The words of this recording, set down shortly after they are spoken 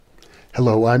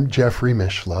Hello, I'm Jeffrey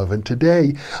Mishlove, and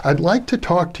today I'd like to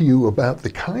talk to you about the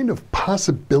kind of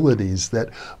possibilities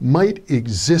that might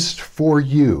exist for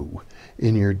you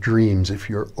in your dreams if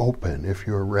you're open, if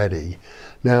you're ready.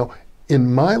 Now,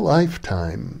 in my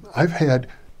lifetime, I've had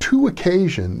two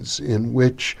occasions in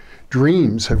which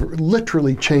dreams have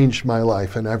literally changed my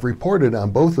life, and I've reported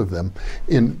on both of them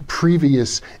in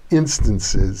previous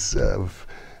instances of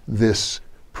this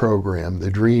program,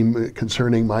 the dream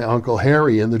concerning my Uncle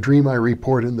Harry and the dream I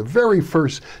report in the very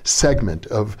first segment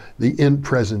of the In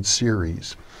Present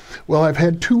series. Well, I've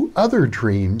had two other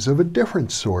dreams of a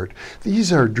different sort.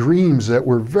 These are dreams that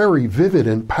were very vivid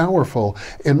and powerful,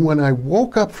 and when I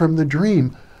woke up from the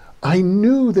dream, I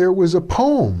knew there was a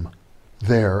poem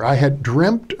there. I had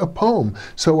dreamt a poem.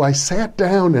 So I sat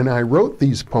down and I wrote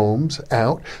these poems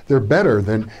out. They're better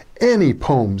than any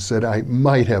poems that I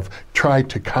might have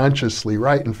tried to consciously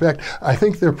write. In fact, I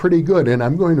think they're pretty good, and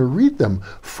I'm going to read them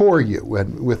for you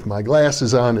and with my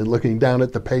glasses on and looking down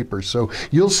at the paper. So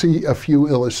you'll see a few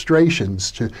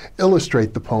illustrations to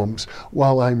illustrate the poems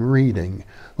while I'm reading.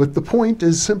 But the point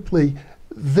is simply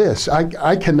this.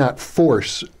 I cannot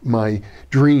force my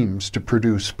dreams to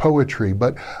produce poetry,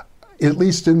 but at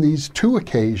least in these two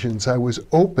occasions, I was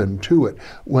open to it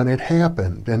when it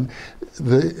happened. And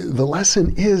the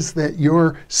lesson is that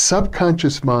your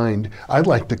subconscious mind, I'd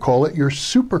like to call it your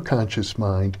superconscious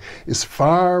mind, is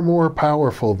far more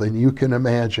powerful than you can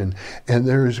imagine. And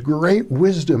there's great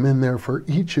wisdom in there for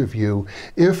each of you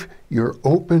if you're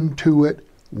open to it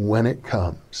when it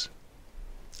comes.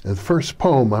 The first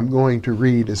poem I'm going to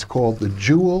read is called The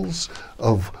Jewels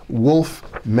of Wolf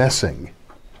Messing.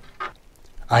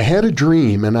 I had a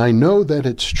dream, and I know that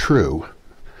it's true,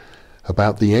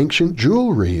 about the ancient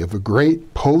jewelry of a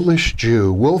great Polish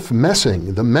Jew. Wolf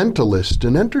Messing, the mentalist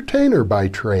and entertainer by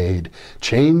trade,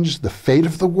 changed the fate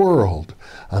of the world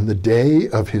on the day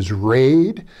of his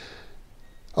raid.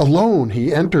 Alone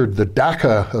he entered the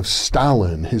Dacha of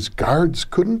Stalin. His guards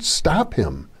couldn't stop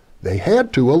him. They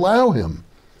had to allow him.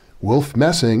 Wolf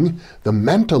Messing, the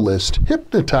mentalist,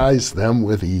 hypnotized them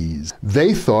with ease.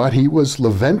 They thought he was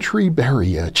Laventry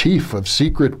Beria, chief of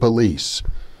secret police.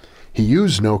 He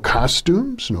used no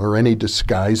costumes nor any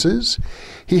disguises.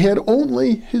 He had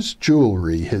only his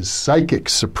jewelry, his psychic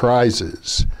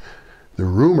surprises. The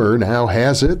rumor now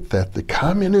has it that the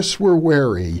communists were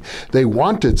wary. They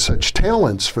wanted such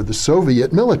talents for the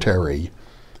Soviet military.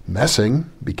 Messing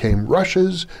became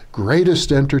Russia's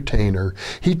greatest entertainer.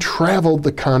 He traveled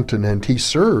the continent. He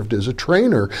served as a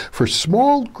trainer for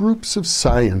small groups of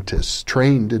scientists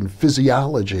trained in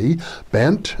physiology,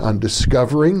 bent on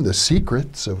discovering the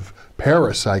secrets of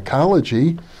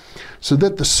parapsychology, so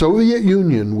that the Soviet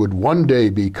Union would one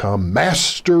day become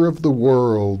master of the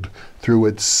world through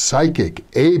its psychic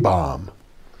A-bomb.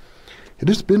 It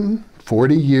has been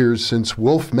 40 years since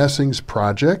Wolf Messing's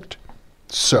project.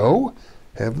 So,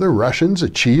 have the Russians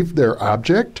achieved their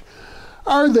object?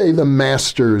 Are they the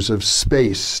masters of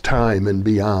space, time, and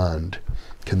beyond?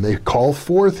 Can they call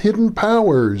forth hidden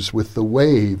powers with the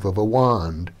wave of a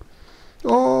wand?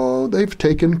 Oh, they've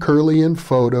taken Kirlian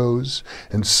photos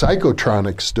and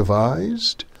psychotronics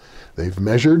devised. They've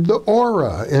measured the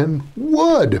aura and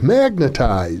wood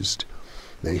magnetized.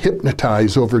 They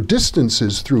hypnotize over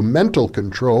distances through mental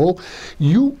control.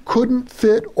 You couldn't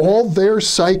fit all their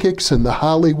psychics in the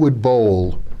Hollywood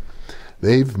Bowl.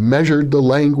 They've measured the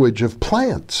language of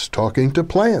plants, talking to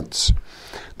plants.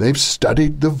 They've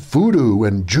studied the voodoo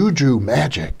and juju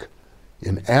magic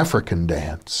in African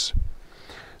dance.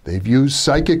 They've used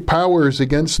psychic powers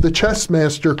against the chess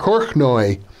master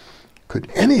Korchnoi. Could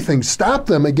anything stop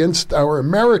them against our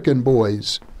American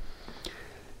boys?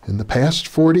 In the past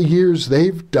 40 years,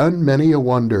 they've done many a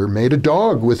wonder, made a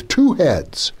dog with two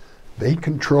heads. They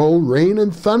control rain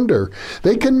and thunder.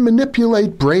 They can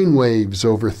manipulate brainwaves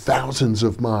over thousands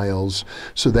of miles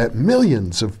so that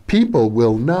millions of people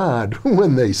will nod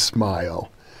when they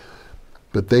smile.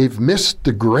 But they've missed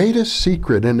the greatest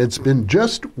secret, and it's been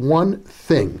just one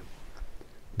thing.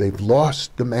 They've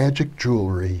lost the magic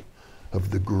jewelry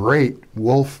of the great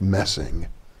Wolf Messing.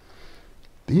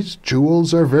 These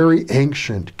jewels are very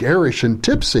ancient, garish, and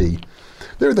tipsy.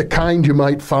 They're the kind you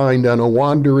might find on a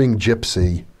wandering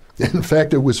gypsy. In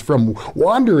fact, it was from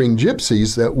wandering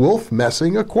gypsies that Wolf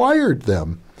Messing acquired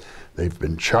them. They've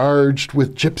been charged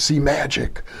with gypsy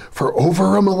magic for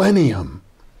over a millennium.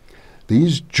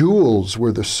 These jewels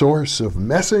were the source of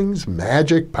Messing's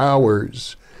magic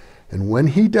powers, and when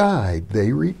he died,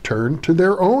 they returned to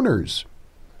their owners.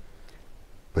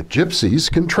 But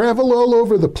gypsies can travel all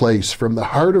over the place, from the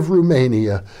heart of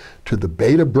Romania to the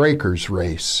Beta Breakers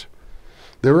race.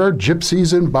 There are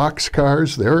gypsies in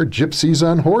boxcars. There are gypsies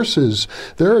on horses.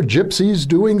 There are gypsies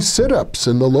doing sit-ups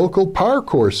in the local park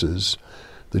courses.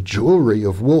 The jewelry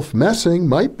of Wolf Messing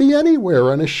might be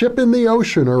anywhere on a ship in the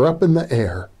ocean or up in the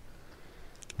air.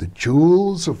 The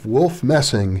jewels of Wolf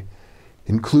Messing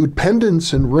include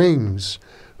pendants and rings.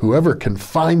 Whoever can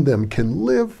find them can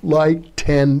live like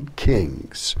 10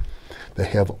 kings. They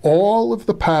have all of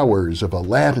the powers of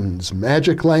Aladdin's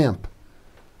magic lamp.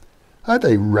 Are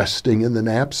they resting in the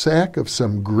knapsack of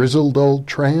some grizzled old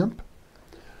tramp?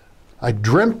 I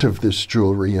dreamt of this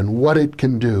jewelry and what it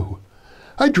can do.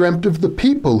 I dreamt of the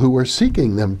people who are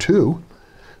seeking them too.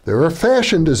 There are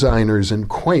fashion designers and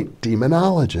quaint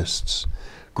demonologists,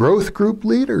 growth group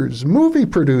leaders, movie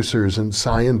producers, and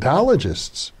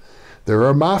Scientologists. There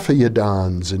are mafia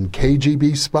dons and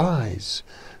KGB spies.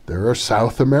 There are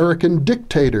South American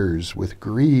dictators with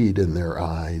greed in their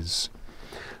eyes.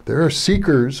 There are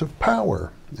seekers of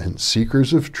power and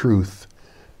seekers of truth.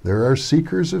 There are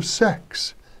seekers of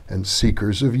sex and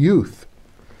seekers of youth.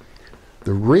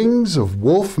 The rings of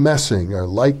Wolf Messing are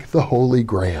like the Holy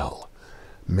Grail.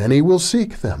 Many will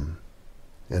seek them,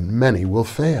 and many will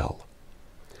fail.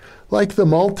 Like the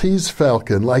Maltese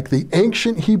falcon, like the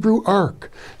ancient Hebrew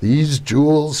ark, these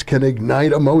jewels can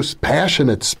ignite a most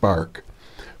passionate spark.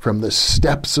 From the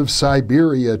steppes of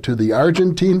Siberia to the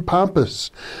Argentine pampas,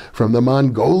 from the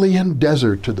Mongolian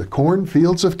desert to the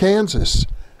cornfields of Kansas.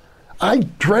 I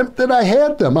dreamt that I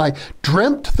had them. I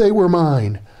dreamt they were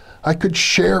mine. I could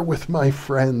share with my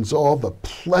friends all the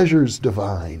pleasures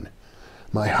divine.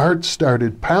 My heart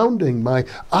started pounding. My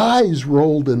eyes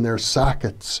rolled in their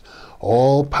sockets.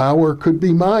 All power could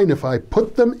be mine if I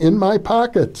put them in my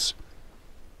pockets.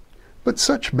 But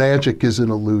such magic is an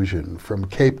illusion from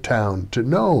Cape Town to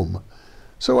Nome.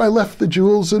 So I left the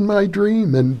jewels in my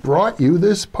dream and brought you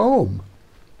this poem.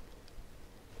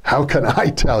 How can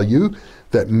I tell you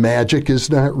that magic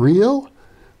is not real?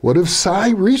 What of psi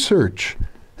research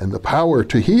and the power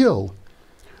to heal?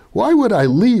 Why would I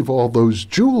leave all those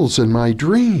jewels in my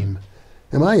dream?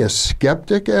 Am I a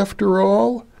skeptic after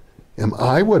all? Am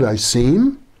I what I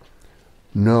seem?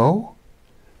 No.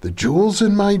 The jewels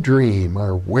in my dream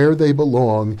are where they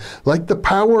belong, like the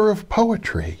power of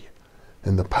poetry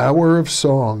and the power of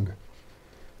song.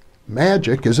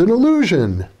 Magic is an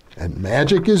illusion, and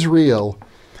magic is real.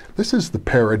 This is the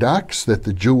paradox that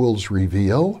the jewels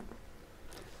reveal.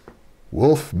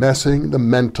 Wolf Messing, the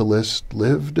mentalist,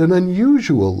 lived an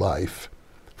unusual life,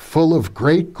 full of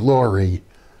great glory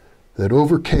that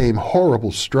overcame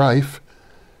horrible strife.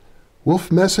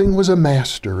 Wolf Messing was a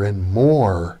master and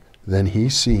more than he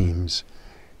seems.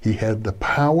 He had the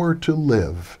power to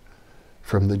live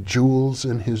from the jewels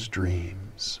in his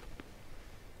dreams.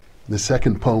 The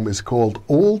second poem is called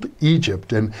Old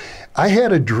Egypt, and I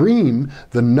had a dream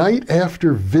the night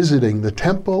after visiting the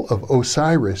temple of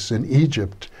Osiris in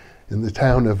Egypt in the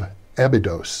town of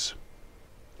Abydos.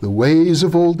 The ways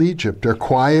of old Egypt are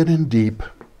quiet and deep.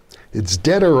 Its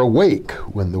dead are awake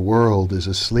when the world is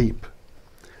asleep.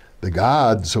 The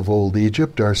gods of old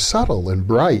Egypt are subtle and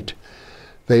bright.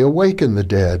 They awaken the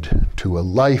dead to a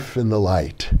life in the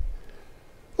light.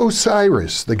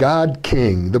 Osiris, the god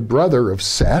king, the brother of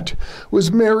Set,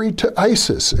 was married to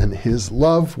Isis, and his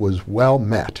love was well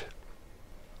met.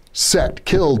 Set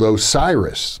killed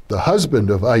Osiris, the husband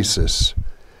of Isis,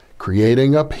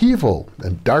 creating upheaval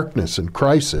and darkness and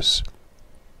crisis.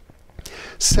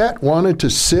 Set wanted to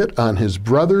sit on his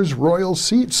brother's royal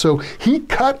seat, so he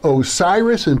cut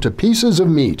Osiris into pieces of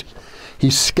meat. He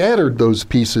scattered those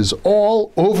pieces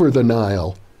all over the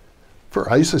Nile.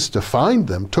 For Isis to find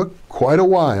them took quite a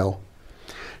while.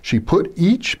 She put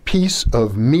each piece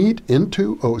of meat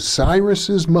into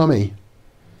Osiris's mummy.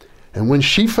 And when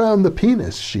she found the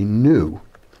penis, she knew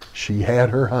she had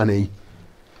her honey.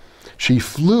 She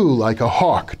flew like a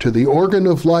hawk to the organ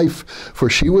of life, for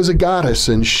she was a goddess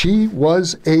and she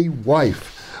was a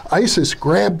wife. Isis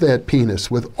grabbed that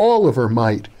penis with all of her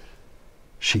might.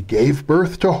 She gave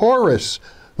birth to Horus,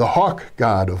 the hawk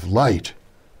god of light.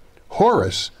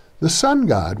 Horus, the sun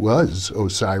god, was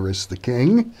Osiris the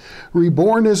king,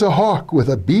 reborn as a hawk with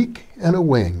a beak and a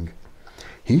wing.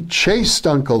 He chased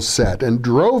Uncle Set and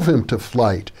drove him to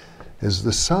flight as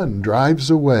the sun drives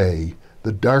away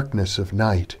the darkness of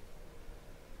night.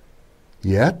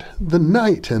 Yet the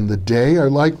night and the day are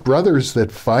like brothers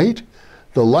that fight.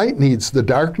 The light needs the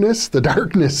darkness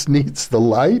needs the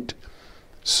light.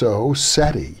 So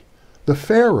Seti, the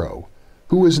pharaoh,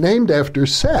 who was named after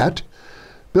Set,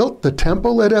 built the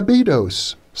temple at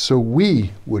Abydos, so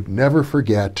we would never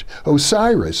forget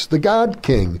Osiris, the god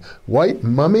king, white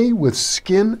mummy with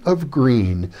skin of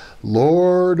green,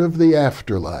 lord of the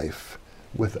afterlife,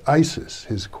 with Isis,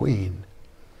 his queen.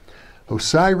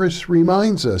 Osiris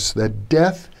reminds us that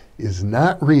death is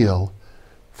not real,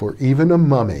 for even a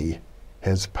mummy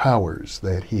has powers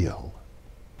that heal.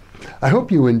 I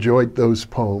hope you enjoyed those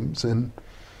poems, and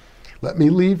let me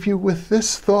leave you with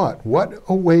this thought. What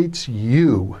awaits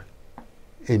you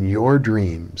in your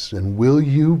dreams, and will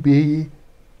you be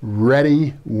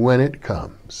ready when it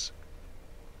comes?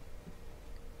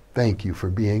 Thank you for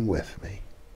being with me.